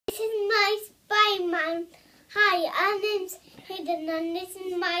Hi, my name's Hayden and this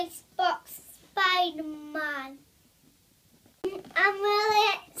is my box Spiderman. I'm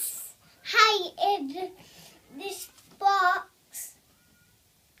really excited this box.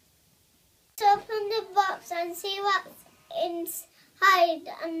 So open the box and see what's inside,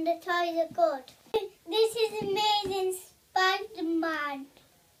 and the toys are good. This is Amazing Spiderman.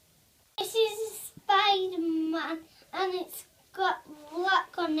 This is Spiderman and it's got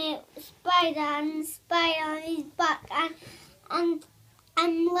black on it, spider on his back and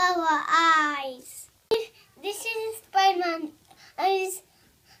lower eyes. This is Spiderman and his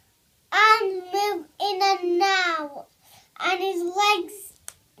arms move in and out and his legs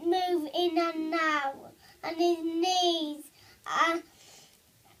move in and out and his knees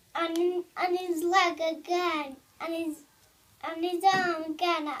and his leg again and his arm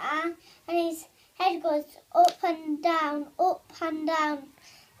again and his head goes up and down, up and down.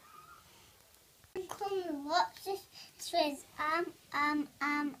 Come and watch this. It says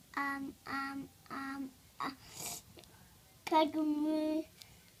Peg move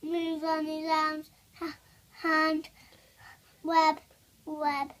on his arms, hand, web,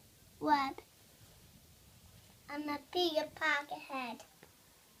 and a Peter Parker head.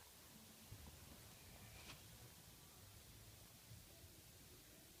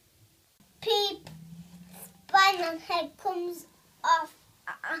 Spiderman head comes off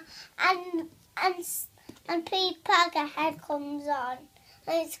and Peter Parker head comes on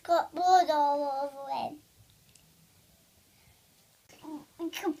and it's got blood all over him. You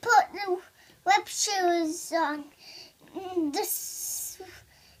can put the web shoes on,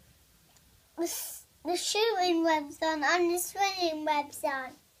 the shooting webs on and the swinging webs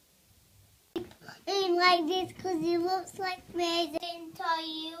on. Like this because he looks like amazing toy,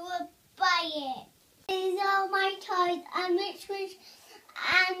 you would buy it. These are my toys and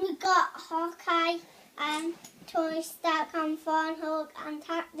and we got Hawkeye and Tony Stark and Thorn Hulk and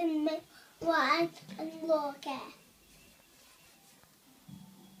Captain Marvel and Loki.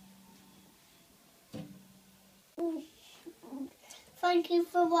 Thank you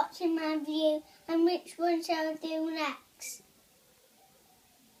for watching my review, and which one shall I do next?